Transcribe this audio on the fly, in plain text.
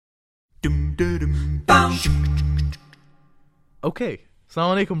Okay.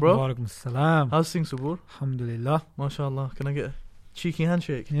 Assalamu alaikum, bro. Walaikum salam. How's things, Subur? Alhamdulillah. MashaAllah. Can I get a cheeky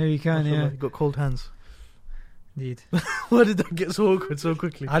handshake? Yeah, you can, MashaAllah. yeah. You got cold hands. Indeed. Why did that get so awkward so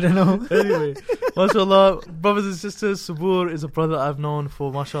quickly? I don't know. Anyway, MashaAllah, brothers and sisters, Subur is a brother I've known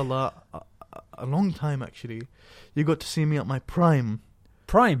for, MashaAllah, a long time, actually. You got to see me at my prime.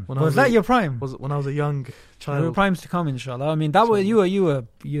 Prime? When I Was was that a- your prime? Was when I was a young There child. were primes to come, inshallah. I mean, that was Inshallah. you were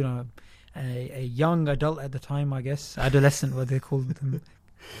a young adult at the time, I guess. Adolescent, what they called them.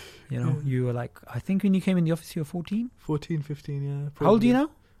 You were like, I think when you came in the office, you were 14? 14, 15, yeah. How old are you now?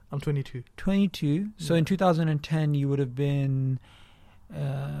 I'm 22. 22. So Yeah. in 2010, you would have been...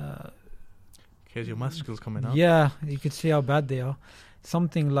 Here's your math skills coming out. Yeah, you could see how bad they are.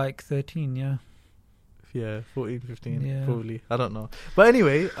 Something like 13, yeah. Yeah, 14, 15, Yeah. probably. I don't know. But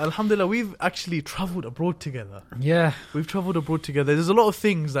anyway, alhamdulillah, we've actually travelled abroad together. Yeah. We've travelled abroad together. There's a lot of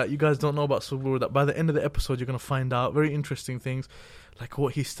things that you guys don't know about Subur that by the end of the episode you're going to find out. Very interesting things, like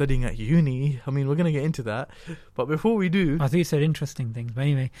what he's studying at uni. I mean, we're going to get into that. But before we do... I think you said interesting things, but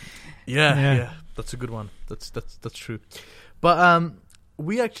anyway. Yeah, that's a good one. That's true. But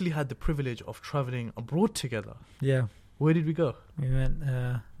we actually had the privilege of travelling abroad together. Yeah. Where did we go? We went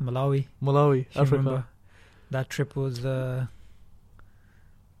Malawi. Malawi, If you Africa. remember. That trip was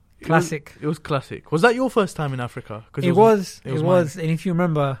classic. It was classic. Was that your first time in Africa? 'Cause It was. it was And if you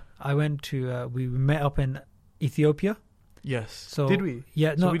remember, I went to, we met up in Ethiopia. Yes. So Did we?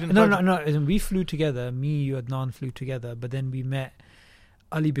 Yeah, So no, we didn't no, fly no, no. As in, we flew together. Me, you, Adnan flew together. But then we met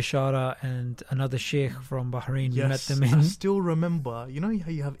Ali Bishara and another sheikh from Bahrain. We met Yes. them I in. still remember. You know how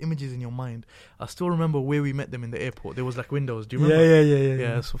you have images in your mind? I still remember where we met them in the airport. There was like windows. Do you remember?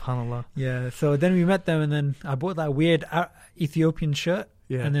 Yeah. Subhanallah. Yeah, so then we met them, and then I bought that weird Ethiopian shirt.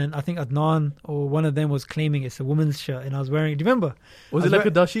 Yeah. And then I think Adnan or one of them was claiming it's a woman's shirt, and I was wearing it. Do you remember? Was I it was like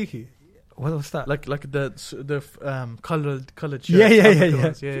a dashiki? What was that? Like the colored shirt. Yeah. African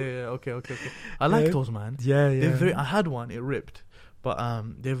ones. Yeah. Okay. I like Yeah. those, man. Yeah. I had one. It ripped, but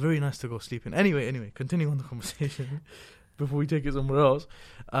they're very nice to go sleep in. Anyway, continuing on the conversation before we take it somewhere else.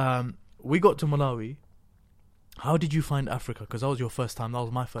 We got to Malawi. How did you find Africa? Because that was your first time. That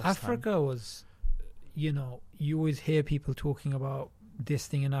was my first time. Africa was, you always hear people talking about this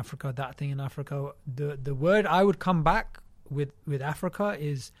thing in Africa, that thing in Africa. The word I would come back with Africa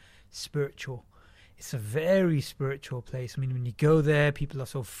is spiritual. It's a very spiritual place. I mean, when you go there, people are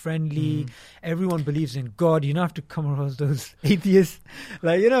so friendly. Everyone believes in God. You don't have to come across those atheists.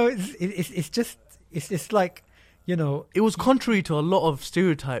 Like, it's just like, It was contrary to a lot of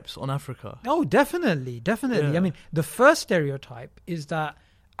stereotypes on Africa. Oh, definitely. Yeah. I mean, the first stereotype is that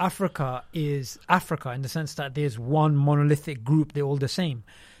Africa is Africa in the sense that there's one monolithic group, they're all the same.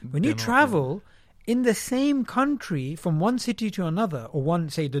 When you They're not, travel in the same country from one city to another, or one,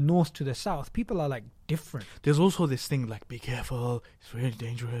 say, the north to the south, people are like different. There's also this thing like, be careful, it's really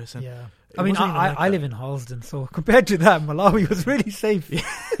dangerous. And Yeah. it I mean, wasn't even like I that. live in Harlesden, so compared to that, Malawi was really safe.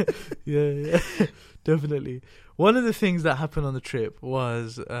 Yeah, definitely. One of the things that happened on the trip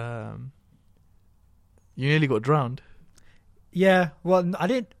was you nearly got drowned. Yeah, well, I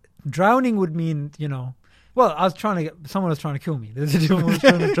didn't. Drowning would mean, well, someone was trying to kill me. There's a Someone was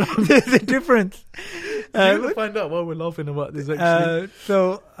difference. trying to drown. There's a difference. You're going to find out why we're laughing about this, actually.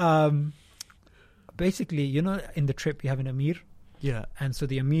 Basically, in the trip you have an Amir, Yeah, and so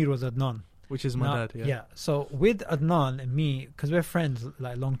the Amir was Adnan. which is my Now, dad, yeah. So with Adnan and me, because we're friends,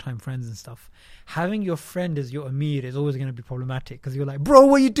 like long-time friends and stuff, having your friend as your Amir is always going to be problematic, because you're like, bro,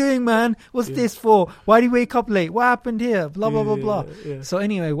 what are you doing, man? What's Yeah. this for? Why do you wake up late? What happened here? Blah, blah, blah, Yeah, blah. yeah. So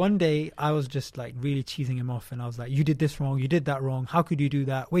anyway, one day I was just like really cheesing him off, and I was like, you did this wrong, you did that wrong, how could you do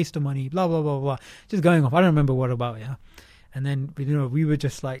that? Waste of money, blah, blah, blah, blah. Just going off. I don't remember what about, yeah. And then, we were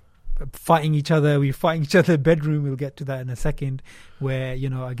just like fighting each other. We were fighting each other in the bedroom. We'll get to that in a second, where,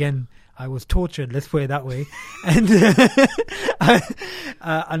 again, I was tortured, let's put it that way. And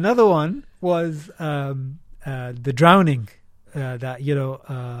another one was the drowning.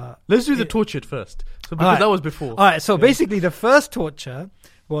 Let's do the tortured first. So because Alright. that was before. All right, so Yeah. basically the first torture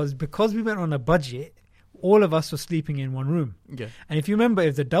was because we went on a budget, all of us were sleeping in one room. Yeah. And if you remember, it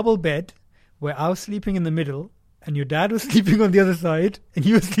was a double bed where I was sleeping in the middle and your dad was sleeping on the other side and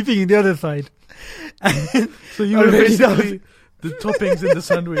you were sleeping in the other side. So you were Already that basically the toppings in the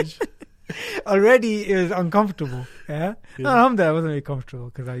sandwich. Already it was uncomfortable. Yeah. Yeah. No, alhamdulillah, I wasn't very comfortable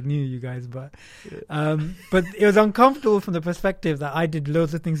because I knew you guys, but it was uncomfortable from the perspective that I did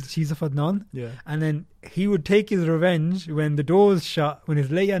loads of things to cheese off Adnan. Yeah. And then he would take his revenge when the door was shut, when it's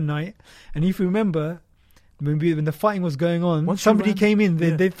late at night. And if you remember, when the fighting was going on, Once you somebody ran- came in,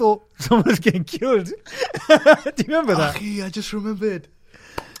 they thought someone was getting killed. Do you remember that? I just remembered.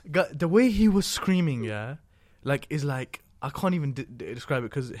 The way he was screaming, yeah, like is like I can't even describe it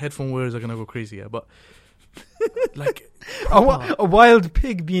because headphone wearers are gonna go crazy, yeah. But like a wild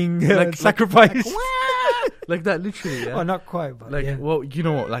pig being sacrificed. Like that, literally, yeah. Well, not quite, but like, yeah. well, you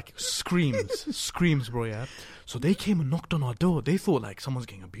know what, like screams, bro, yeah. So they came and knocked on our door. They thought like someone's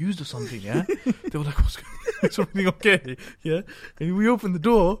getting abused or something, yeah. They were like, "What's going on? Is everything okay?" Yeah. And we opened the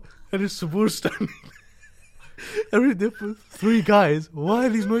door, and it's Sabur standing. There were 3 guys. Why are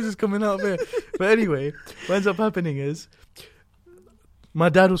these noises coming out of here? But anyway, what ends up happening is my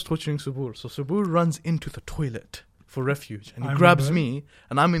dad was torturing Sabur, so Sabur runs into the toilet for refuge, and he grabs me,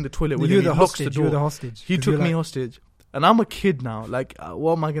 and I'm in the toilet with him. He locks the door. You were the hostage. He took me hostage, and I'm a kid now. Like,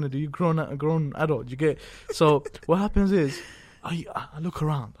 what am I gonna do? You grown adult. You get. So what happens is, I look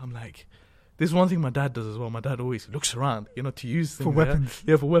around. I'm like, this is one thing my dad does as well. My dad always looks around, to use things for weapons.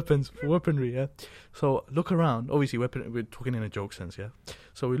 Yeah, for weapons, for weaponry. Yeah. So look around. Obviously, we're talking in a joke sense. Yeah.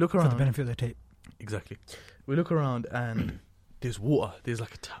 So we look around for the benefit of the tape. Exactly. We look around and there's water. There's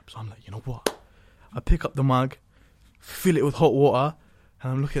like a tap. So I'm like, you know what? I pick up the mug, fill it with hot water,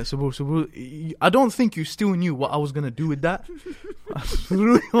 and I'm looking at Sabur. Sabur, I don't think you still knew what I was going to do with that. I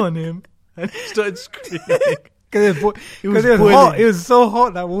threw it on him and he started screaming. Because it was hot. It was so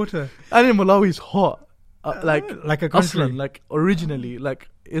hot, that water. And in Malawi, it's hot. Like a country. Aslan, like originally, like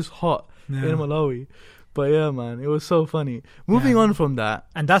it's hot in Malawi. But yeah, man, it was so funny. Moving on from that.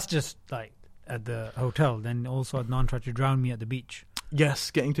 And that's just like at the hotel. Then also Adnan tried to drown me at the beach.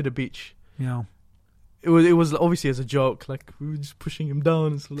 Yes, getting to the beach. Yeah. It was obviously as a joke, like we were just pushing him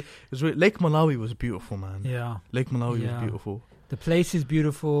down. It was really, Lake Malawi was beautiful, man. Yeah, Lake Malawi was beautiful. The place is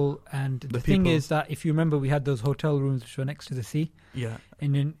beautiful, and the thing is that if you remember, we had those hotel rooms which were next to the sea. Yeah,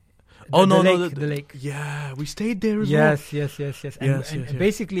 and then the lake. Yeah, we stayed there as well. Yes. And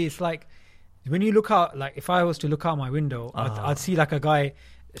basically, it's like when you look out, like if I was to look out my window, I'd see like a guy.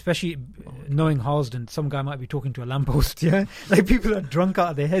 Especially knowing Harlesden, some guy might be talking to a lamppost, yeah? Like people are drunk out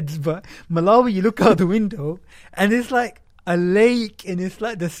of their heads, but Malawi, you look out the window and it's like a lake and it's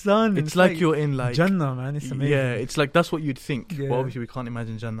like the sun. It's like you're in like Jannah, man. It's amazing. Yeah, it's like that's what you'd think. Yeah. But obviously we can't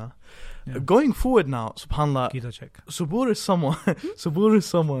imagine Jannah. Yeah. Going forward now, subhanAllah, Sabur is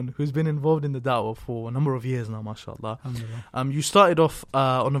someone who's been involved in the da'wah for a number of years now, mashallah. You started off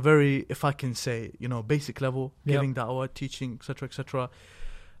on a very, if I can say, basic level, giving da'wah, teaching, etc.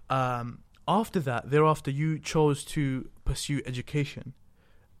 Thereafter, you chose to pursue education,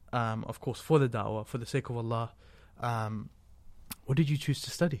 of course, for the da'wah, for the sake of Allah. What did you choose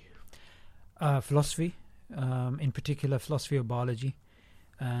to study? Philosophy, in particular philosophy of biology.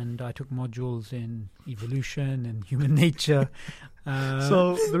 And I took modules in evolution and human nature.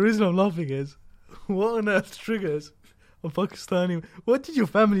 So the reason I'm laughing is, what on earth triggers a Pakistani? What did your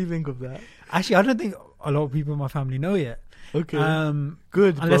family think of that? Actually, I don't think a lot of people in my family know yet. Okay.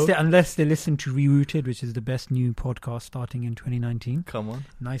 Good. Unless they listen to Rerouted, which is the best new podcast starting in 2019. Come on.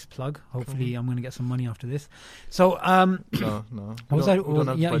 Nice plug. Hopefully, I'm going to get some money after this. So, no.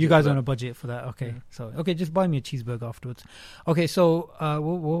 You guys are on a budget for that. Okay. Yeah. So, just buy me a cheeseburger afterwards. Okay. So,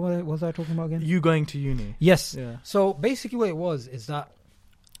 what was I talking about again? You going to uni? Yes. Yeah. So basically, what it was is that,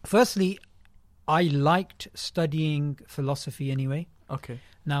 firstly, I liked studying philosophy anyway. Okay.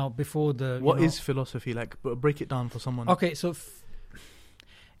 Now, before the... What is philosophy? Like, break it down for someone. Okay, so...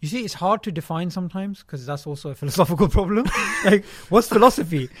 you see, it's hard to define sometimes, because that's also a philosophical problem. Like, what's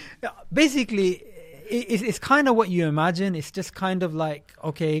philosophy? Basically, it's kind of what you imagine. It's just kind of like,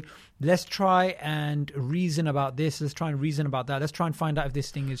 okay, let's try and reason about this. Let's try and reason about that. Let's try and find out if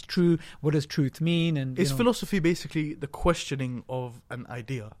this thing is true. What does truth mean? And is philosophy basically the questioning of an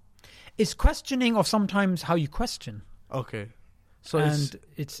idea? It's questioning of sometimes how you question. Okay. So and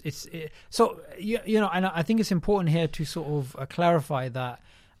and I think it's important here to sort of clarify that,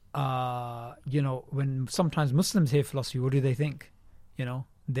 when sometimes Muslims hear philosophy, what do they think?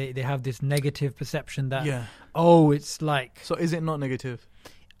 They have this negative perception that, it's like... So is it not negative?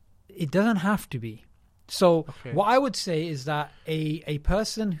 It doesn't have to be. So what I would say is that a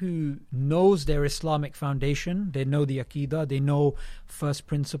person who knows their Islamic foundation, they know the Aqidah, they know first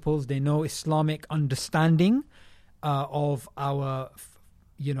principles, they know Islamic understanding of our,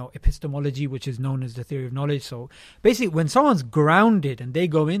 epistemology, which is known as the theory of knowledge. So basically, when someone's grounded and they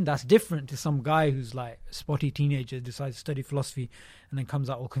go in, that's different to some guy who's like a spotty teenager, decides to study philosophy and then comes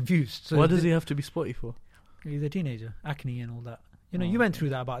out all confused. So what does he have to be spotty for? He's a teenager, acne and all that. You went through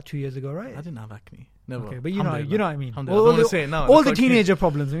that about 2 years ago, right? I didn't have acne. Never. Okay, but you know what I mean. I don't want to say it now. All the teenager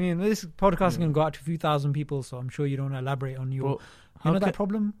problems. I mean, this podcast can go out to a few thousand people, so I'm sure you don't elaborate on your... that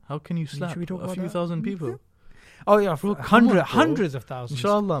problem? How can you slap a few thousand people? Oh yeah, Bro, come on, bro. hundreds of thousands.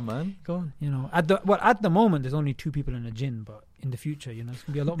 Inshallah, man. Go on. You know, at the moment, there's only 2 people in a jinn, but in the future, you know, there's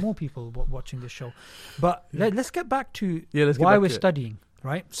gonna be a lot more people watching this show. But let's get back to why we're studying,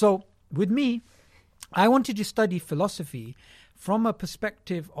 right? So with me, I wanted to study philosophy from a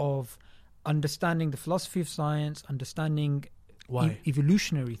perspective of understanding the philosophy of science, understanding Why?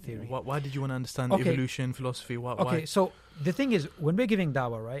 Evolutionary theory. Why did you want to understand evolution, philosophy? Okay, so the thing is, when we're giving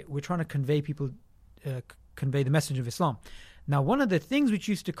dawah, right, we're trying to convey the message of Islam. Now, one of the things which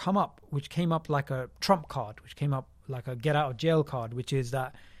used to come up, which came up like a trump card, which came up like a get out of jail card, which is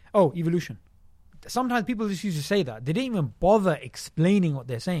that, evolution. Sometimes people just used to say that. They didn't even bother explaining what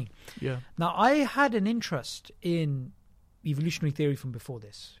they're saying. Yeah. Now, I had an interest in evolutionary theory from before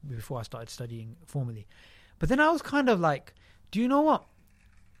I started studying formally. But then I was kind of like, do you know what?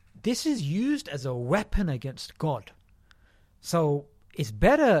 This is used as a weapon against God. So it's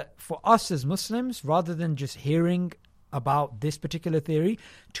better for us as Muslims, rather than just hearing about this particular theory,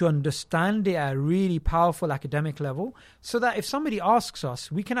 to understand it at a really powerful academic level, so that if somebody asks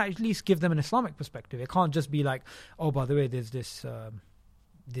us, we can at least give them an Islamic perspective. It can't just be like, oh, by the way, there's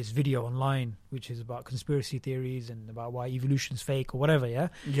this video online which is about conspiracy theories and about why evolution's fake or whatever. Yeah.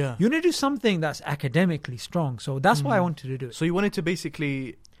 You want to do something that's academically strong. So that's why I wanted to do it. So you wanted to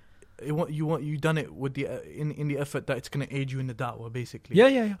basically, you done it with the in the effort that it's going to aid you in the da'wah, basically.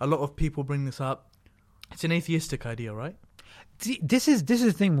 Yeah. A lot of people bring this up. It's an atheistic idea, right? See, this is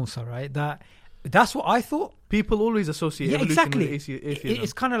the thing, Musa, right? That's what I thought. People always associate evolution with atheism.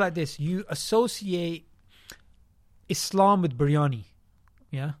 It's kind of like this. You associate Islam with biryani.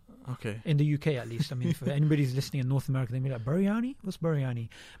 Yeah. Okay. In the UK, at least. I mean, if anybody's listening in North America, they'd be like, biryani? What's biryani?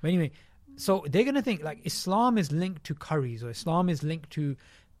 But anyway, so they're going to think like Islam is linked to curries, or Islam is linked to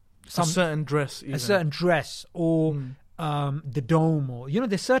a certain dress, or the dome, or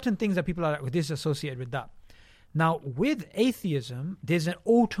there's certain things that people are like, this is associated with that. Now, with atheism, there's an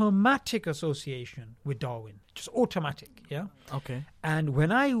automatic association with Darwin, just automatic. Yeah. Okay. And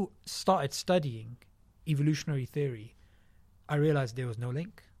when I started studying evolutionary theory, I realized there was no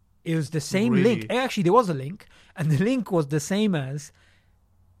link. It was the same link. Actually, there was a link, and the link was the same as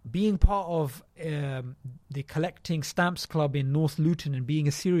being part of the collecting stamps club in North Luton and being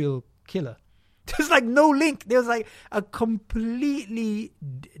a serial killer. There's like no link. There was like a completely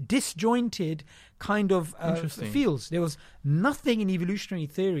disjointed kind of fields. There was nothing in evolutionary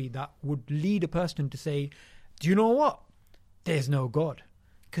theory that would lead a person to say, do you know what? There's no God.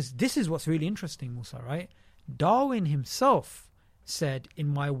 Because this is what's really interesting, Musa, right? Darwin himself said, in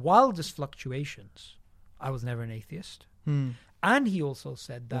my wildest fluctuations, I was never an atheist. And he also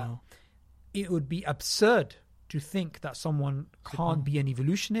said that it would be absurd to think that someone can't be an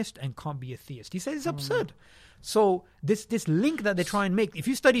evolutionist and can't be a theist. He said it's absurd. So this link that they try and make, if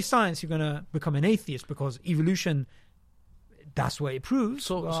you study science, you're going to become an atheist because evolution, that's what it proves.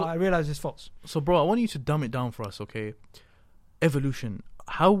 So I realize it's false. So, bro, I want you to dumb it down for us, okay? Evolution.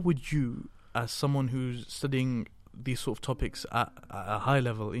 How would you, as someone who's studying these sort of topics at a high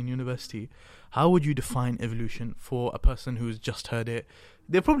level in university, how would you define evolution for a person who's just heard it?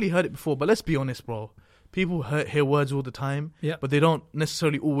 They've probably heard it before, but let's be honest, bro. People hear words all the time, but they don't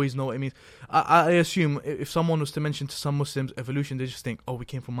necessarily always know what it means. I assume if someone was to mention to some Muslims evolution, they just think, oh, we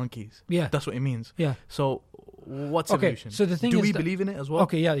came from monkeys. Yeah. That's what it means. Yeah. So what's evolution? So the thing Do is we believe in it as well?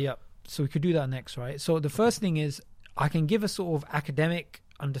 Okay, yeah. So we could do that next, right? So the first thing is, I can give a sort of academic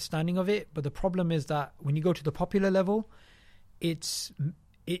understanding of it, but the problem is that when you go to the popular level, it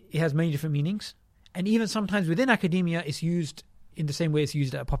has many different meanings. And even sometimes within academia, it's used in the same way it's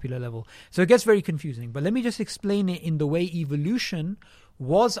used at a popular level. So it gets very confusing. But let me just explain it in the way evolution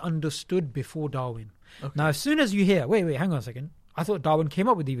was understood before Darwin. Okay. Now, as soon as you hear, wait, hang on a second. I thought Darwin came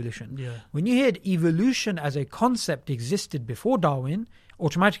up with evolution. Yeah. When you hear evolution as a concept existed before Darwin,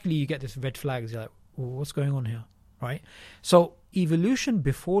 automatically you get this red flags. You're like, what's going on here? Right? So evolution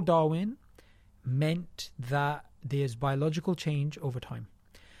before Darwin meant that there's biological change over time.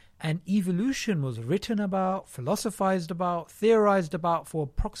 And evolution was written about, philosophized about, theorized about for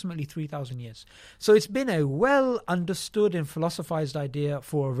approximately 3,000 years. So it's been a well understood and philosophized idea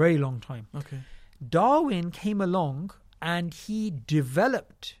for a very long time. Okay. Darwin came along and he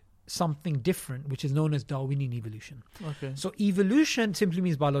developed something different, which is known as Darwinian evolution. Okay. So evolution simply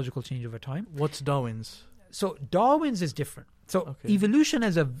means biological change over time. What's Darwin's? So Darwin's is different. So evolution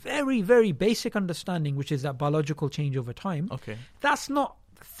has a very, very basic understanding, which is that biological change over time. Okay. That's not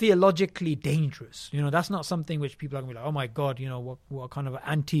theologically dangerous. That's not something which people are going to be like, oh my God, what kind of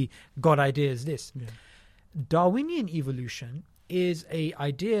anti-God idea is this? Yeah. Darwinian evolution is a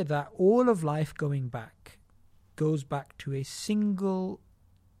idea that all of life goes back to a single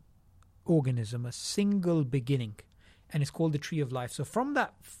organism a single beginning, and it's called the tree of life. So from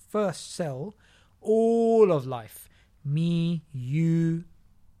that first cell, all of life, me, you,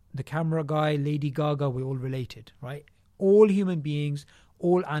 the camera guy, Lady Gaga, we're all related, right? All human beings,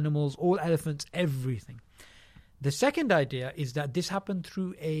 all animals, all elephants, everything. The second idea is that this happened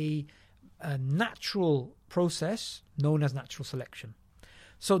through a natural process known as natural selection.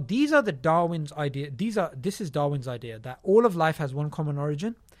 So these are the Darwin's idea. This is Darwin's idea that all of life has one common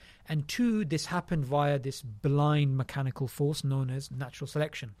origin, and two, this happened via this blind mechanical force known as natural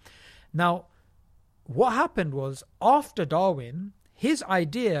selection. Now, what happened was, after Darwin, his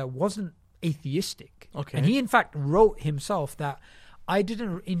idea wasn't atheistic. Okay. And he in fact wrote himself that I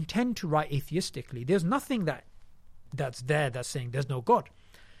didn't intend to write atheistically. There's nothing that's saying there's no God.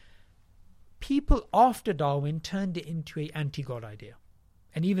 People after Darwin turned it into an anti-God idea.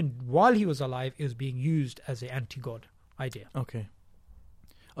 And even while he was alive, it was being used as an anti-God idea.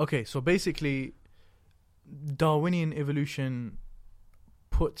 Okay, so basically, Darwinian evolution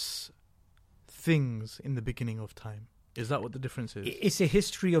puts things in the beginning of time. Is that what the difference is? It's a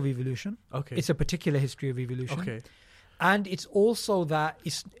history of evolution. Okay. It's a particular history of evolution. Okay. And it's also that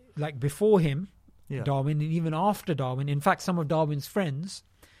it's like before him, Yeah. Darwin, and even after Darwin. In fact, some of Darwin's friends,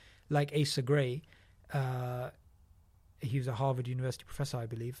 like Asa Gray, he was a Harvard University professor, I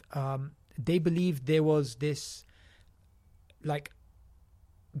believe. They believed there was this, like,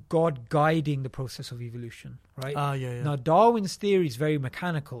 God guiding the process of evolution, right? Yeah. Now, Darwin's theory is very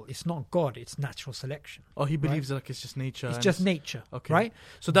mechanical. It's not God, it's natural selection. Oh, he believes like it's just nature. It's just nature, okay. right?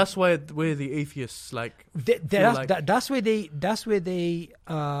 So that's why we're the atheists, like. That's where they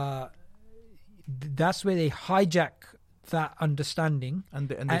hijack that understanding, and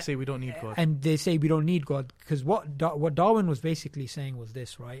they say we don't need God. And they say we don't need God because what Darwin was basically saying was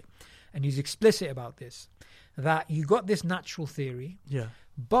this, right? And he's explicit about this, that you got this natural theory, Yeah.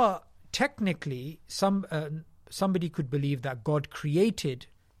 but technically somebody could believe that God created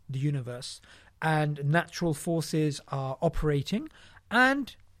the universe and natural forces are operating,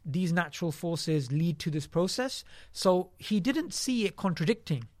 and these natural forces lead to this process. So he didn't see it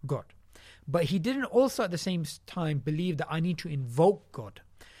contradicting God. But he didn't also at the same time believe that I need to invoke God.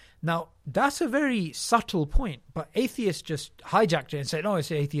 Now, that's a very subtle point, but atheists just hijacked it and said, no, it's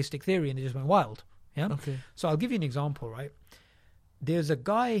an atheistic theory, and they just went wild. Yeah. Okay. So I'll give you an example, right? There's a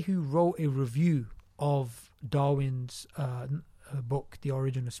guy who wrote a review of Darwin's book, The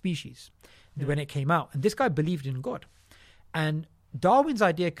Origin of Species, when it came out. And this guy believed in God. And Darwin's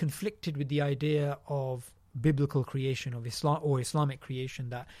idea conflicted with the idea of biblical creation, of Islam or Islamic creation,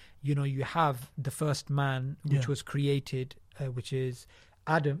 that you have the first man which was created, which is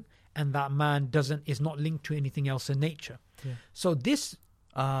Adam, and that man is not linked to anything else in nature. Yeah. So this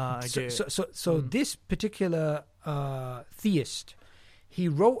this particular theist, he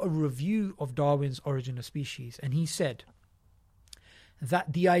wrote a review of Darwin's Origin of Species, and he said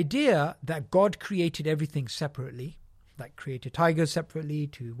that the idea that God created everything separately, like created tigers separately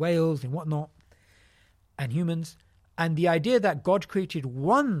to whales and whatnot, and humans, and the idea that God created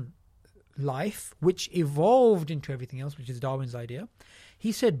one life which evolved into everything else, which is Darwin's idea,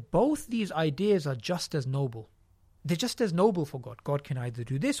 he said both these ideas are just as noble. They're just as noble for God. God can either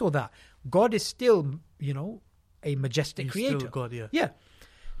do this or that. God is still, a majestic creator. Still God, yeah. Yeah.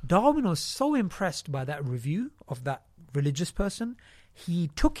 Darwin was so impressed by that review of that religious person, he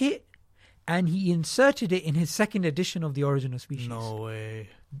took it and he inserted it in his second edition of The Origin of Species. No way.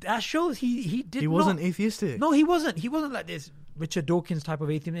 That shows he wasn't atheistic. No, he wasn't. He wasn't like this Richard Dawkins type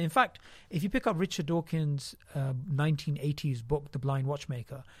of atheist. In fact, if you pick up Richard Dawkins' 1980s book, The Blind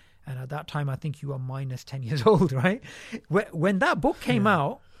Watchmaker, and at that time I think you were minus 10 years old, right? When that book came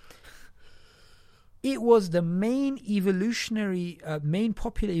out, it was the main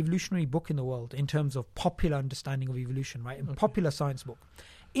popular evolutionary book in the world in terms of popular understanding of evolution, right? A popular science book.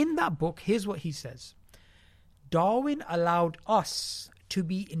 In that book, here's what he says. Darwin allowed us to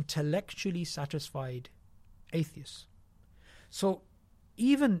be intellectually satisfied atheists. So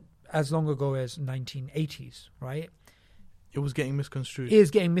even as long ago as 1980s, right? It was getting misconstrued. It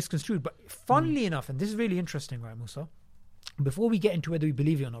is getting misconstrued. But funnily enough, and this is really interesting, right, Musa? Before we get into whether we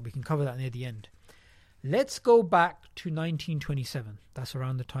believe it or not, we can cover that near the end. Let's go back to 1927. That's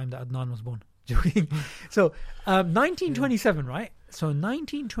around the time that Adnan was born. So 1927, right? So in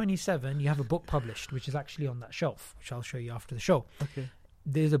 1927, you have a book published, which is actually on that shelf, which I'll show you after the show. Okay.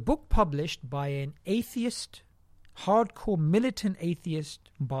 There's a book published by an atheist, hardcore militant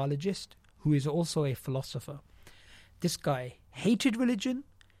atheist biologist who is also a philosopher. This guy hated religion,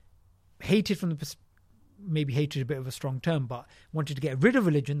 hated from the maybe hatred a bit of a strong term, but wanted to get rid of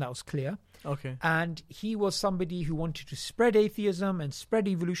religion, that was clear. Okay. And he was somebody who wanted to spread atheism and spread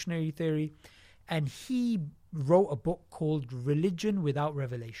evolutionary theory. And he wrote a book called Religion Without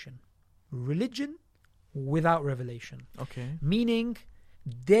Revelation. Religion without revelation. Okay. Meaning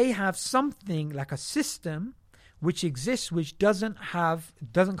they have something like a system which exists, which doesn't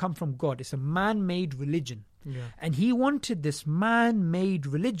come from God. It's a man-made religion. Yeah. And he wanted this man-made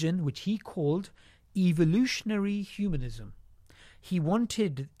religion, which he called evolutionary humanism. He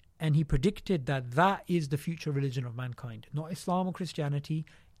wanted and he predicted that that is the future religion of mankind. Not Islam or Christianity,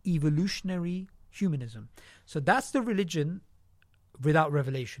 evolutionary humanism. So that's the religion without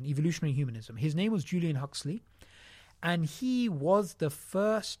revelation, evolutionary humanism. His name was Julian Huxley, and he was the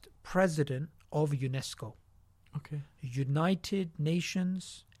first president of UNESCO. Okay. United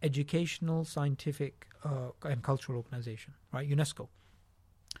Nations Educational, Scientific and Cultural Organization, right? UNESCO.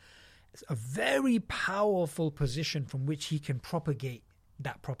 It's a very powerful position from which he can propagate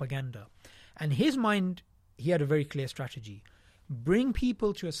that propaganda. And his mind, he had a very clear strategy. Bring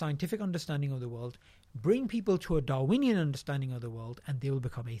people to a scientific understanding of the world, bring people to a Darwinian understanding of the world, and they will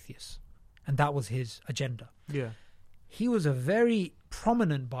become atheists. And that was his agenda. Yeah. He was a very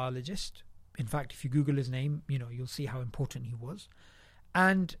prominent biologist. In fact, if you Google his name, you'll see how important he was.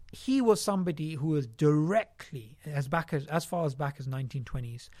 And he was somebody who was directly, as far as back as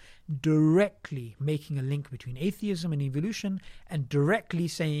 1920s, directly making a link between atheism and evolution, and directly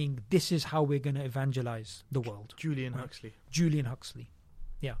saying this is how we're going to evangelize the world. Julian Huxley. Julian Huxley.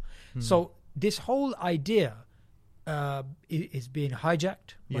 Yeah. So this whole idea is being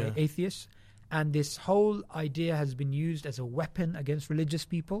hijacked by atheists. And this whole idea has been used as a weapon against religious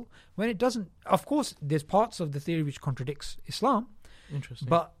people, when it doesn't. Of course, there's parts of the theory which contradicts Islam. Interesting.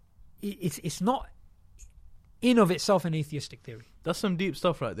 But it's not in of itself an atheistic theory. That's some deep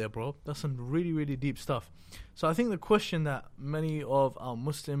stuff right there, bro. That's some really, really deep stuff. So I think the question that many of our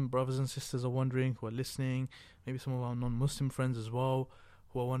Muslim brothers and sisters are wondering, who are listening, maybe some of our non-Muslim friends as well,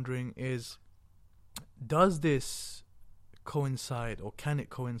 who are wondering is, does this coincide, or can it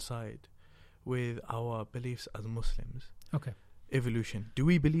coincide with our beliefs as Muslims? Okay. Evolution. Do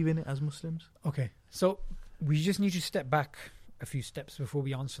we believe in it as Muslims? Okay. So we just need to step back a few steps before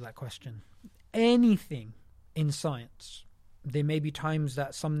we answer that question. Anything in science, there may be times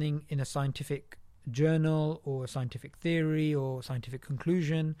that something in a scientific journal or a scientific theory or scientific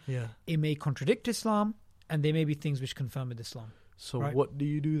conclusion, it may contradict Islam, and there may be things which confirm with Islam. So right? What do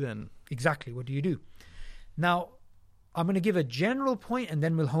you do then? Exactly. What do you do? Now, I'm going to give a general point and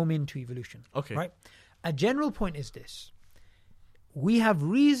then we'll home into evolution. Okay. Right? A general point is this. We have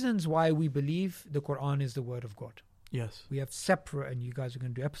reasons why we believe the Quran is the word of God. Yes. We have separate, and you guys are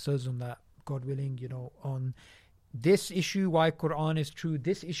going to do episodes on that, God willing, on this issue, why Quran is true,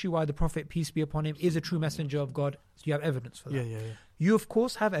 this issue, why the Prophet, peace be upon him, is a true messenger of God. So you have evidence for that. Yeah. You, of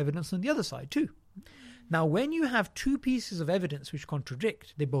course, have evidence on the other side too. Now, when you have two pieces of evidence which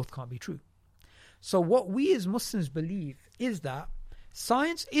contradict, they both can't be true. So what we as Muslims believe is that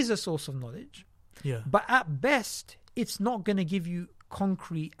science is a source of knowledge, but at best, it's not going to give you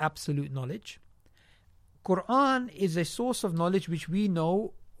concrete, absolute knowledge. Quran is a source of knowledge which we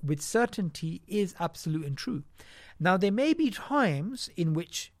know with certainty is absolute and true. Now, there may be times in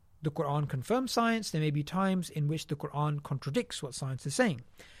which the Quran confirms science. There may be times in which the Quran contradicts what science is saying.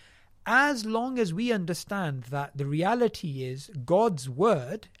 As long as we understand that the reality is God's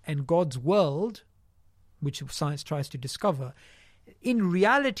word and God's world, which science tries to discover, in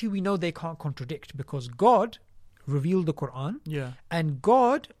reality we know they can't contradict, because God revealed the Quran, and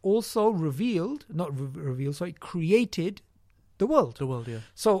God also created the world.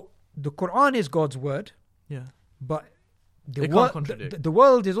 So the Quran is God's word, but the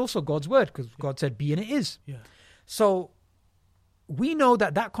world is also God's word, because God said be and it is. So we know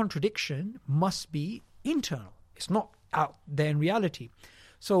that contradiction must be internal. It's not out there in reality.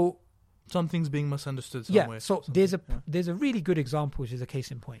 So something's being misunderstood somewhere. So there's a really good example, which is a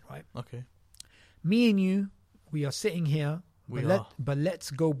case in point, right? Okay. Me and you, we are sitting here, but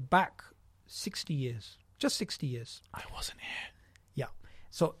let's go back 60 years. Just 60 years. I wasn't here. Yeah.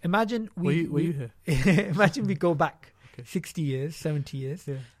 So imagine were you here? Imagine we go back 60 years, 70 years,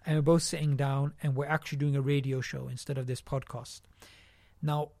 and we're both sitting down and we're actually doing a radio show instead of this podcast.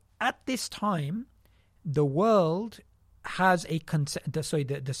 Now, at this time, the world has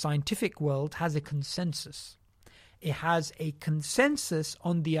the scientific world has a consensus. It has a consensus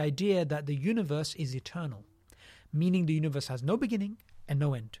on the idea that the universe is eternal, meaning the universe has no beginning and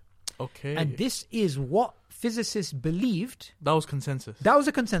no end. Okay. And this is what physicists believed. That was consensus. That was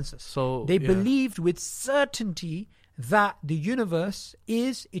a consensus. So they believed with certainty that the universe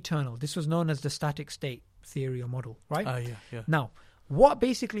is eternal. This was known as the static state theory or model, right? Yeah. Now, what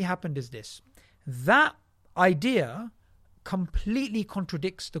basically happened is this. That idea completely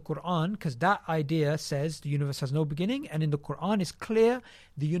contradicts the Quran, because that idea says the universe has no beginning, and in the Quran it's clear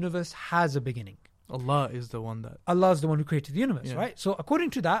the universe has a beginning. Allah is the one that Allah is the one who created the universe, right? So according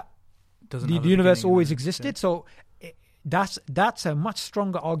to that, doesn't the have a universe beginning always and existed. So that's a much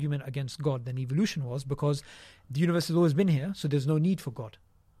stronger argument against God than evolution was, because the universe has always been here, so there's no need for God.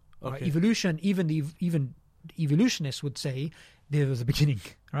 Okay. Right? Evolution, even evolutionists would say there was a beginning,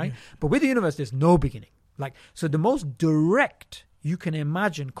 right? Yeah. But with the universe, there's no beginning. Like, so the most direct you can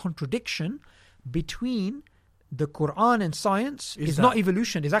imagine contradiction between the Quran and science is not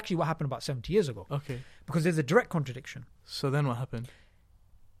evolution. It's actually what happened about 70 years ago. Okay. Because there's a direct contradiction. So then what happened?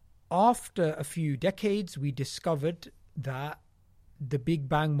 After a few decades, we discovered that the Big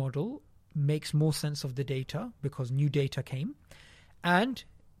Bang model makes more sense of the data because new data came. And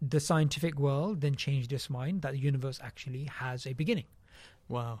the scientific world then changed its mind that the universe actually has a beginning.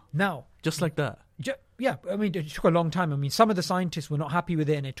 Wow. Now, just like that. Yeah, I mean, it took a long time. I mean, some of the scientists were not happy with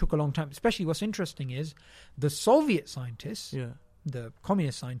it, and it took a long time. Especially what's interesting is the Soviet scientists, the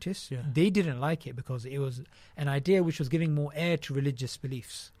communist scientists, they didn't like it because it was an idea which was giving more air to religious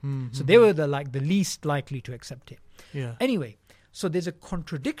beliefs. Mm-hmm. So they were the least likely to accept it. Yeah. Anyway, so there's a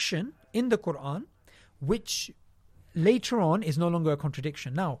contradiction in the Quran, which later on is no longer a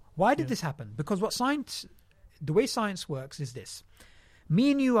contradiction. Now, why did this happen? Because the way science works is this. Me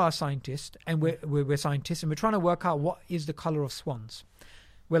and you are scientists, and we're scientists, and we're trying to work out what is the color of swans.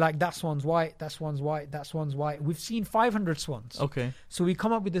 We're like, that swan's white, that swan's white, that swan's white. We've seen 500 swans. Okay. So we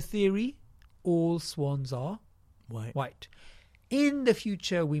come up with the theory, all swans are white. In the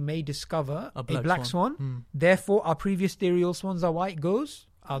future, we may discover a black swan. Therefore, our previous theory, all swans are white, goes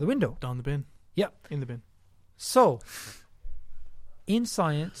out the window. Down the bin. Yep. In the bin. So, in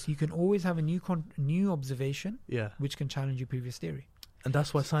science, you can always have a new observation which can challenge your previous theory. And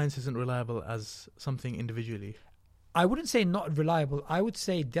that's why science isn't reliable as something individually. I wouldn't say not reliable. I would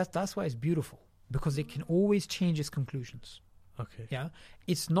say that's why it's beautiful, because it can always change its conclusions. Okay. Yeah.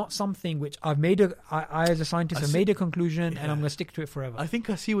 It's not something which I as a scientist have made a conclusion and I'm going to stick to it forever. I think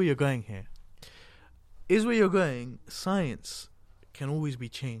I see where you're going here. Is where you're going, science can always be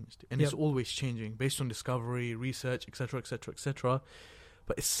changed, and it's always changing based on discovery, research, etc., etc., etc.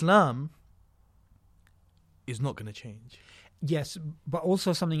 But Islam is not going to change. Yes, but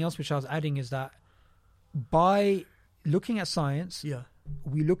also something else which I was adding is that by looking at science,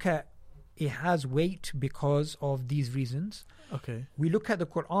 we look at it has weight because of these reasons. Okay. We look at the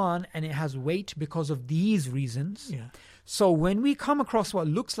Quran and it has weight because of these reasons. Yeah. So when we come across what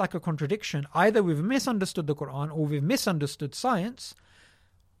looks like a contradiction, either we've misunderstood the Quran or we've misunderstood science,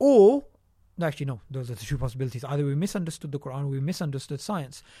 or actually no, those are the two possibilities. Either we misunderstood the Quran or we misunderstood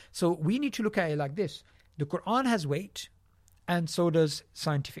science. So we need to look at it like this. The Quran has weight, and so does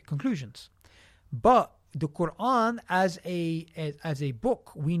scientific conclusions. But the Quran as a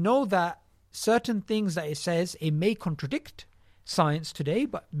book, we know that certain things that it says, it may contradict science today,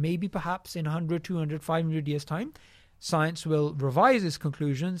 but maybe perhaps in 100, 200, 500 years' time, science will revise its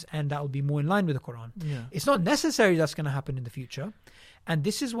conclusions and that will be more in line with the Quran. Yeah. It's not necessary that's going to happen in the future. And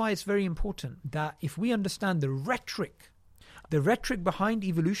this is why it's very important that if we understand the rhetoric behind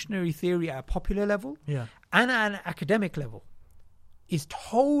evolutionary theory at a popular level and at an academic level, is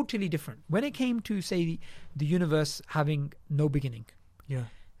totally different. When it came to, say, the universe having no beginning,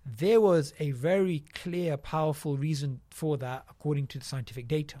 there was a very clear, powerful reason for that according to the scientific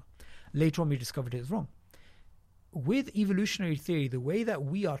data. Later on, we discovered it was wrong. With evolutionary theory, the way that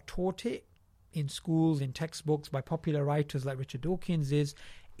we are taught it in schools, in textbooks, by popular writers like Richard Dawkins is,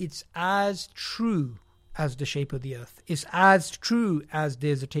 it's as true as the shape of the earth. It's as true as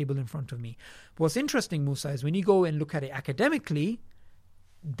there's a table in front of me. But what's interesting, Musa, is when you go and look at it academically,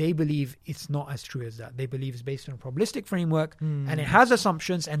 they believe it's not as true as that. They believe it's based on a probabilistic framework and it has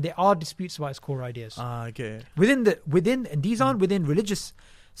assumptions and there are disputes about its core ideas. Okay. And these aren't within religious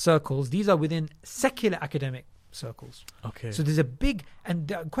circles, these are within secular academic circles. Okay. So there's and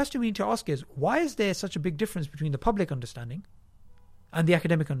the question we need to ask is, why is there such a big difference between the public understanding and the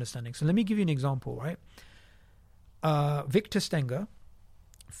academic understanding? So let me give you an example, right? Victor Stenger,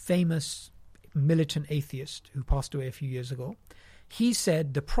 famous militant atheist who passed away a few years ago, he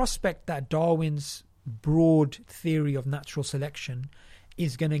said the prospect that Darwin's broad theory of natural selection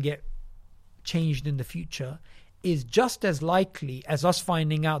is going to get changed in the future is just as likely as us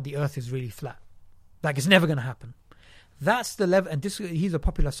finding out the earth is really flat. Like, it's never going to happen. That's the level. And he's a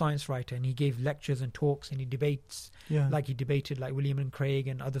popular science writer, and he gave lectures and talks and he debates, like he debated like William and Craig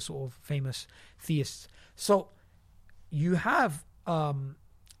and other sort of famous theists. So you have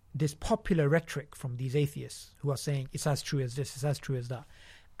this popular rhetoric from these atheists who are saying it's as true as this, it's as true as that.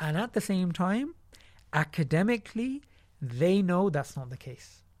 And at the same time, academically, they know that's not the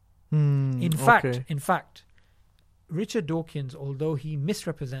case. In fact, Richard Dawkins, although he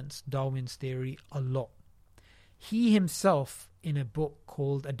misrepresents Darwin's theory a lot, he himself, in a book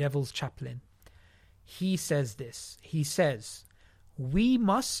called A Devil's Chaplain, he says this. He says, we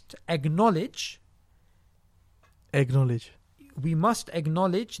must acknowledge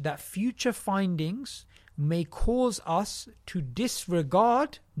that future findings may cause us to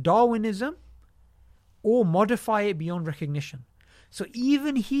disregard Darwinism or modify it beyond recognition. So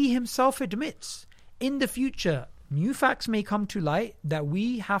even he himself admits, in the future, new facts may come to light that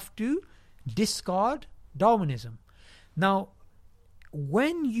we have to discard Darwinism. Now,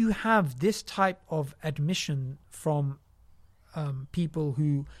 when you have this type of admission from people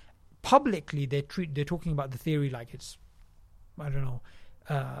who publicly they're talking about the theory like it's, I don't know,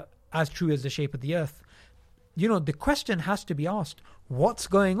 as true as the shape of the earth, you know, the question has to be asked, what's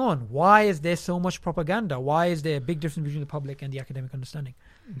going on? Why is there so much propaganda? Why is there a big difference between the public and the academic understanding?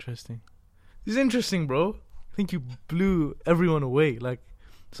 Interesting. This is interesting, bro. I think you blew everyone away. Like,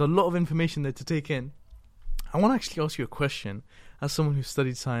 there's a lot of information there to take in. I want to actually ask you a question as someone who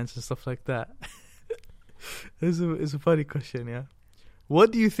studied science and stuff like that. It's a funny question, yeah?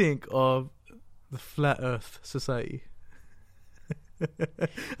 What do you think of the Flat Earth Society?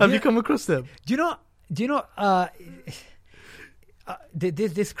 Have you come across them? Do you know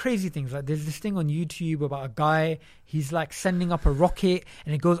there's this crazy things, like there's this thing on YouTube about a guy, he's like sending up a rocket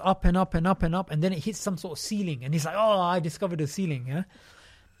and it goes up and up and up and up and then it hits some sort of ceiling and he's like, oh, I discovered a ceiling. Yeah,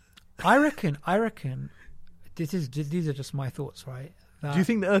 I reckon these are just my thoughts, right? Do you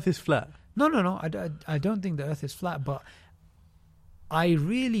think the earth is flat? No, I don't think the earth is flat, but I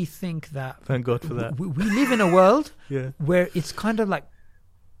really think that, thank God for that, we live in a world yeah, where it's kind of like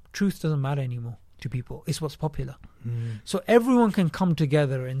truth doesn't matter anymore to people. It's what's popular. So everyone can come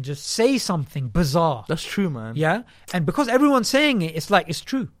together and just say something bizarre. That's true, man. Yeah, and because everyone's saying it, it's like it's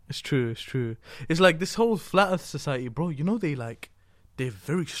true. It's true. It's like this whole Flat Earth Society, bro. You know they're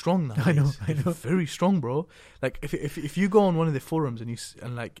very strong now. I know. They're very strong, bro. Like if you go on one of the forums and you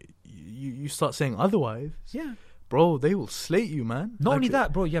start saying otherwise, yeah, bro, they will slate you, man. Not only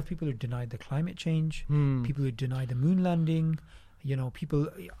that, bro. You have people who denied the climate change, people who deny the moon landing. You know, people.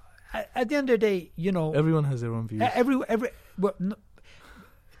 At the end of the day, you know, everyone has their own views. Well, no,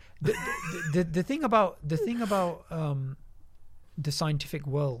 the thing about the scientific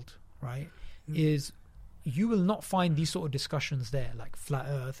world, right, is you will not find these sort of discussions there, like flat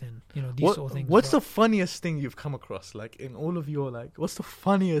Earth and these sort of things. What's the funniest thing you've come across? Like in all of your what's the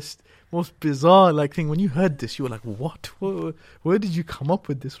funniest, most bizarre thing when you heard this? You were like, what? Where did you come up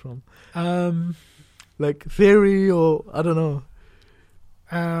with this from? Like theory or I don't know.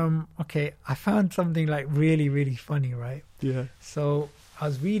 Okay, I found something like really, really funny, right? Yeah. So I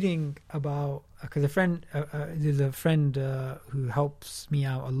was reading about, because there's a friend who helps me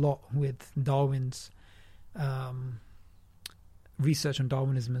out a lot with Darwin's research on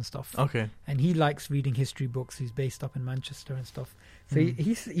Darwinism and stuff. Okay. And he likes reading history books. He's based up in Manchester and stuff. So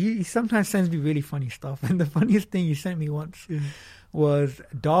he sometimes sends me really funny stuff. And the funniest thing he sent me once was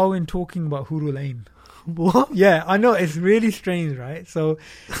Darwin talking about Hurul Ain. What? Yeah, I know, it's really strange, right? So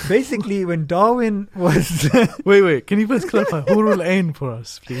basically when Darwin was wait, can you please clarify Hurul Ain for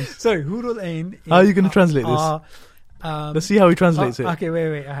us, please? Sorry, Hurul Ain. How are you going to translate this? Let's see how he translates it. Okay,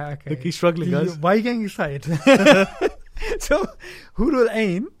 wait. Okay. Look, he's struggling, guys. Why are you getting excited? So Hurul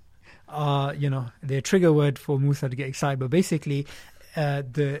Ain, the trigger word for Musa to get excited, but basically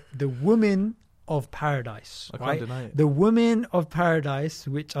the women of paradise, I right? can't deny it. The women of paradise,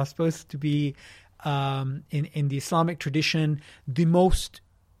 which are supposed to be in the Islamic tradition, the most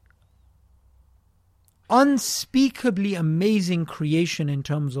unspeakably amazing creation in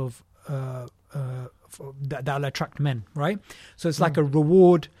terms of that'll attract men, right? So it's like a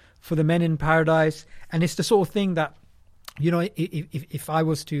reward for the men in paradise, and it's the sort of thing that, if I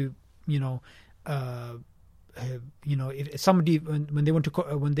was to, if somebody when they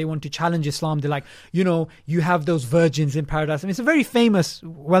want to challenge Islam, they're like, you have those virgins in paradise. I mean, it's a very famous,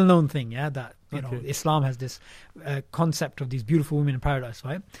 well-known thing, yeah, that Islam has this concept of these beautiful women in paradise,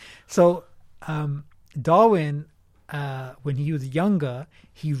 right? So Darwin, when he was younger,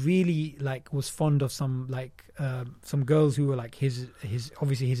 he really was fond of some girls who were like his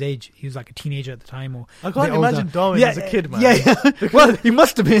obviously his age. He was like a teenager at the time, or I can't imagine Darwin as a kid, man. Yeah. Well, he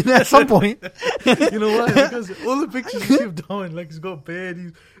must have been at some point. You know why? Because all the pictures you see of Darwin, he's got a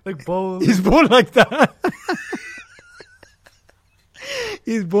beard, he's bald. He's born like that.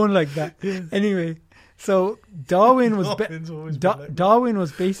 He's born like that. Yeah. Anyway, So Darwin was Darwin's always been like that. Darwin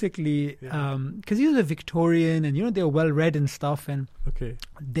was basically Yeah. because he was a Victorian, and they were well read and stuff, and Okay.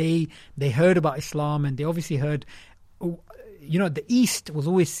 they heard about Islam, and they obviously heard, the East was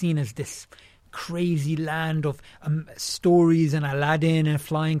always seen as this crazy land of stories and Aladdin and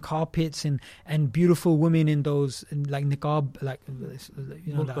flying carpets and beautiful women in those like niqab, like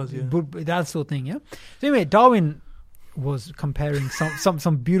Burqas, that sort of thing. Yeah. So anyway, Darwin was comparing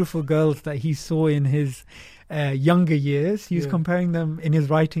some beautiful girls that he saw in his younger years. He was comparing them in his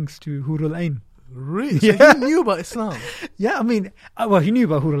writings to Hurul Ain. Really? So Yeah. he knew about Islam. Yeah, I mean, he knew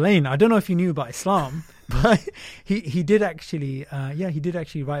about Hurul Ain. I don't know if he knew about Islam, but he did actually, he did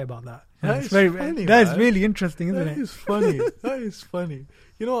actually write about that. That It's is very, funny, that is man. really interesting, isn't That it? is funny. That is funny.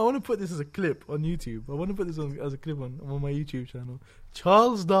 You know, I want to put this as a clip on YouTube. I want to put this as a clip on my YouTube channel.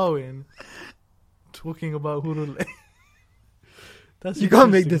 Charles Darwin talking about Hurul Ain. That's You can't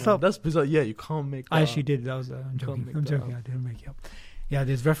make interesting, this man. up. That's bizarre. Yeah, you can't make that I actually up. did. That was I'm joking. make I'm that joking. up. I didn't make it up. Yeah,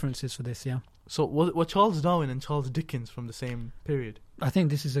 there's references for this. Yeah, So were Charles Darwin and Charles Dickens from the same period? I think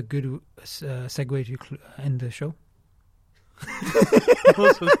this is a good segue to end the show.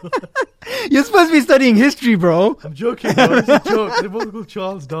 You're supposed to be studying history, bro. I'm joking, bro. It's a joke. They're both called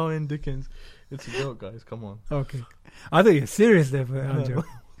Charles Darwin Dickens. It's a joke, guys. Come on. Okay, I thought you were serious there, but I'm joking.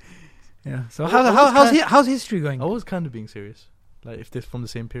 Yeah. So I was how's history going? I was kind of being serious. Like, if they're from the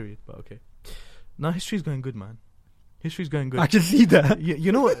same period, but okay. No, history's going good, man. History's going good. I can see that.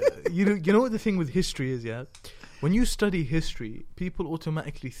 You know what? You know what the thing with history is, yeah? When you study history, people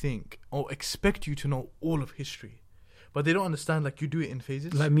automatically think or expect you to know all of history. But they don't understand, like, you do it in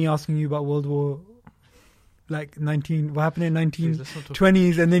phases. Like me asking you about World War, like what happened in Please, let's not talk-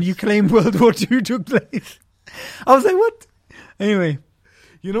 1920s, and then you claim World War II took place. I was like, what? Anyway,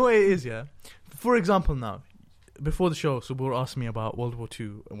 You know what it is, yeah? For example, now, before the show, Subur asked me about World War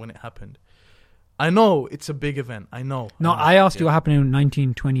II and when it happened. I know it's a big event. I know. no, I asked you what happened in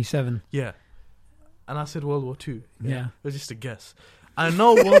 1927. Yeah. And I said World War II. Yeah. It was just a guess. I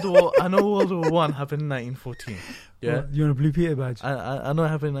know World War One happened in 1914. Yeah. Well, you want a Blue Peter badge? I know it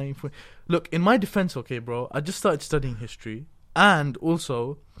happened in 1914. Look, in my defense, okay, bro, I just started studying history. And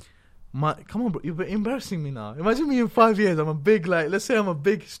also, come on, bro, you're embarrassing me now. Imagine me in 5 years, I'm a big, let's say I'm a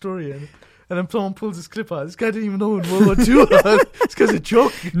big historian. And then someone pulls this clip out. This guy didn't even know when World War II was. This guy's a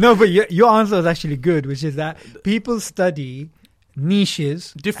joke. No, but your answer was actually good, which is that people study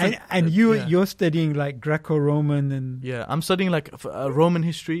niches, Different- and yeah. you're studying like Greco-Roman and Yeah, I'm studying Roman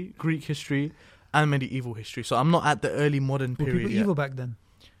history, Greek history, and medieval history. So I'm not at the early modern were period people yet. evil back then?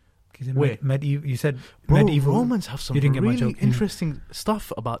 'Cause in Where? medieval, you said Bro, medieval. Romans have some You didn't get my really joke, yeah. interesting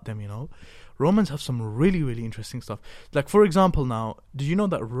stuff about them, you know. Romans have some really, really interesting stuff. Like, for example, now, did you know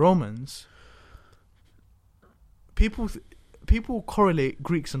that Romans... People correlate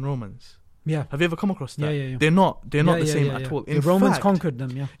Greeks and Romans. Yeah. Have you ever come across that? Yeah. They're not Yeah, the yeah, same yeah, at yeah. all. The Romans fact, conquered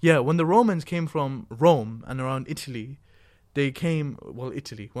them, yeah. Yeah, when the Romans came from Rome and around Italy,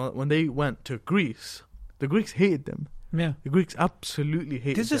 Italy. Well, when they went to Greece, the Greeks hated them. Yeah. The Greeks absolutely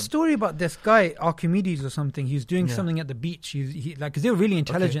hated There's them. a story about this guy, Archimedes or something. He was doing Yeah. something at the beach. He because they were really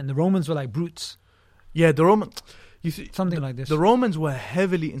intelligent. The Romans were like brutes. Yeah, the Roman... You see, Something like this. The Romans were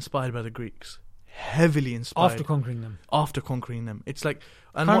heavily inspired by the Greeks. Heavily inspired. After conquering them. It's like...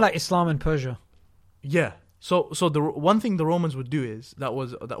 And kind of like Islam and Persia. Yeah. So the one thing the Romans would do is, that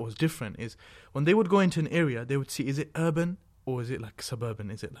was different, is when they would go into an area, they would see, is it urban or is it like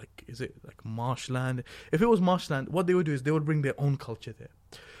suburban? Is it like marshland? If it was marshland, what they would do is they would bring their own culture there.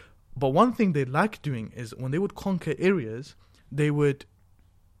 But one thing they liked doing is when they would conquer areas, they would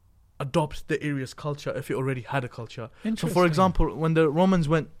adopt the area's culture if it already had a culture. So, for Interesting. example, when the Romans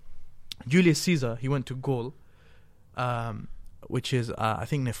went, Julius Caesar, he went to Gaul, which is I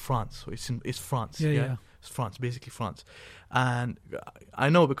think near France. So it's France. Yeah. It's France, basically France. And I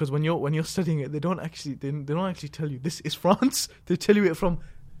know because when you're studying it, they don't actually tell you this is France. They tell you it from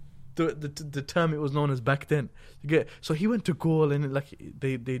the term it was known as back then. You get, so he went to Gaul, and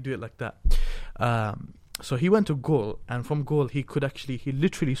they do it like that. So he went to Gaul, and from Gaul he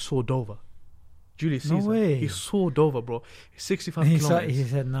literally saw Dover. Julius Caesar. No way. He saw Dover, bro. It's 65 He kilometers.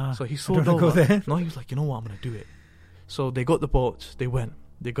 said, nah. So he I saw don't wanna go Dover. there. No, he was like, you know what, I'm going to do it. So they got the boats, they went.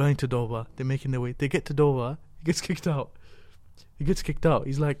 They're going to Dover, they're making their way. They get to Dover, he gets kicked out.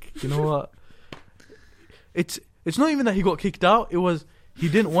 He's like, you know what? It's not even that he got kicked out, it was he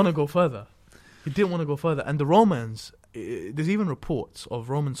didn't want to go further. And the Romans, there's even reports of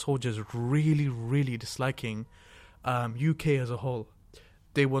Roman soldiers really, really disliking UK as a whole.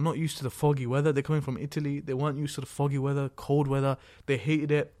 They were not used to the foggy weather. They're coming from Italy. They weren't used to the foggy weather, cold weather. They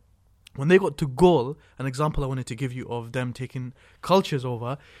hated it. When they got to Gaul, an example I wanted to give you of them taking cultures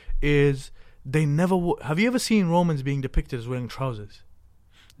over is they never. Have you ever seen Romans being depicted as wearing trousers?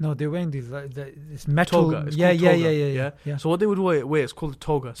 No, they're wearing these this metal. Toga. It's Yeah, called yeah, toga, yeah, yeah. So what they would wear it's called a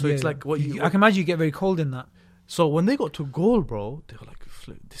toga. So Yeah, it's like what I can imagine you get very cold in that. So when they got to goal, bro, they were like,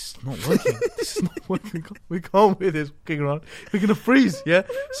 "This is not working. This is not working. We can't wear this kicking around. We're gonna freeze." Yeah.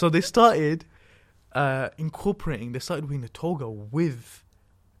 So they started incorporating. They started wearing the toga with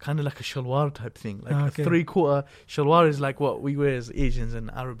kind of like a shalwar type thing, like Okay. a 3/4 shalwar is like what we wear as Asians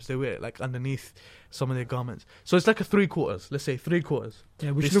and Arabs. They wear it like underneath some of their garments. So it's like a 3/4. Let's say 3/4.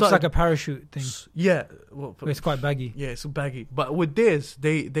 Yeah, which They looks like started- a parachute thing. Yeah. Well, It's quite baggy. yeah, it's baggy. But with this,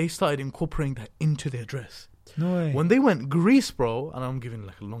 they started incorporating that into their dress. No way. When they went Greece, bro, and I'm giving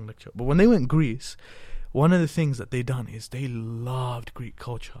like a long lecture, but when they went Greece, one of the things that they done is they loved Greek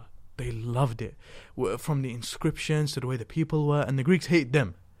culture. They loved it. From the inscriptions to the way the people were, and the Greeks hate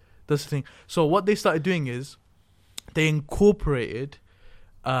them. That's the thing. So what they started doing is they incorporated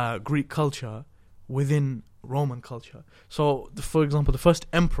Greek culture within Roman culture. So, for example, the first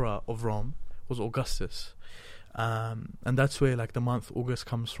emperor of Rome was Augustus. And that's where like the month August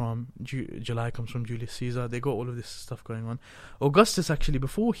comes from. July comes from Julius Caesar. They got all of this stuff going on. Augustus, actually,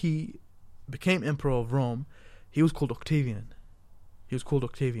 before he became emperor of Rome, he was called Octavian.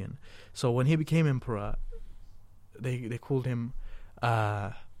 So when he became emperor, they called him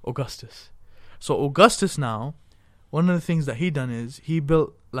Augustus. So Augustus now, one of the things that he done is he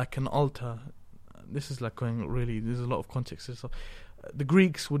built like an altar. This is like going really, there's a lot of context. So the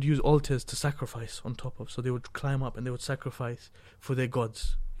Greeks would use altars to sacrifice on top of. So they would climb up and they would sacrifice for their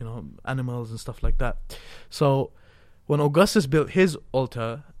gods, animals and stuff like that. So when Augustus built his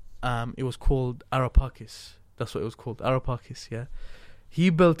altar, it was called Areopagus. That's what it was called, Areopagus, yeah. He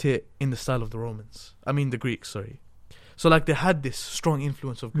built it in the style of the Greeks, sorry. So like they had this strong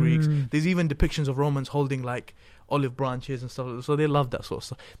influence of Greeks. There's even depictions of Romans holding like olive branches and stuff. So they loved that sort of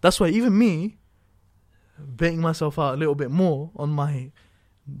stuff. That's why even me, baiting myself out a little bit more on my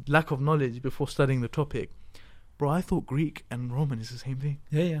lack of knowledge before studying the topic, bro, I thought Greek and Roman is the same thing.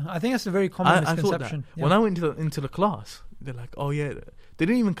 Yeah. I think that's a very common I thought misconception. that. When I went into the class, they're like, "Oh yeah," they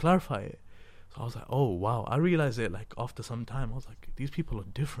didn't even clarify it. So I was like, "Oh wow!" I realized it like after some time. I was like, "These people are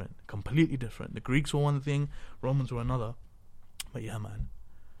different, completely different." The Greeks were one thing, Romans were another. But yeah, man,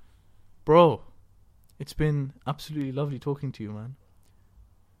 bro, it's been absolutely lovely talking to you, man.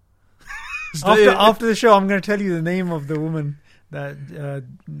 After the show, I'm going to tell you the name of the woman that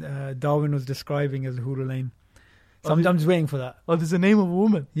Darwin was describing as Hur Alain. So I'm just waiting for that. Oh, there's a name of a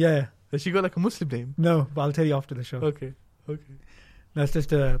woman. Yeah. Has she got like a Muslim name? No, but I'll tell you after the show. Okay. That's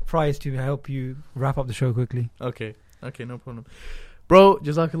just a prize to help you wrap up the show quickly. Okay, no problem. Bro,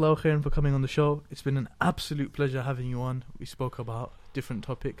 Jazakallah khairan for coming on the show. It's been an absolute pleasure having you on. We spoke about different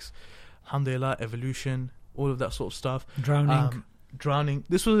topics. Alhamdulillah, evolution, all of that sort of stuff. Drowning.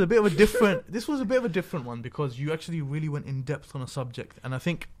 This was a bit of a different one because you actually really went in depth on a subject, and I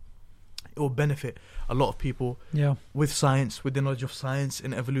think it will benefit a lot of people with science, with the knowledge of science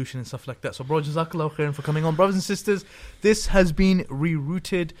and evolution and stuff like that. So, bro, Jazakallah khairan for coming on. Brothers and sisters, this has been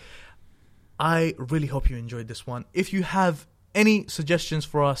Rerooted. I really hope you enjoyed this one. If you have any suggestions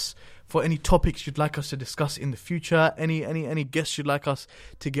for us, for any topics you'd like us to discuss in the future, any guests you'd like us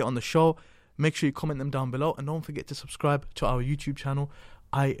to get on the show, make sure you comment them down below. And don't forget to subscribe to our YouTube channel,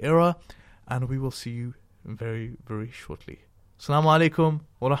 iEra. And we will see you very, very shortly. Assalamu alaikum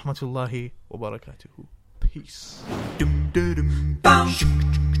wa rahmatullahi wa barakatuhu. Peace.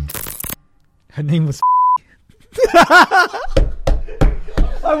 Her name was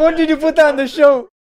I wanted to put that on the show.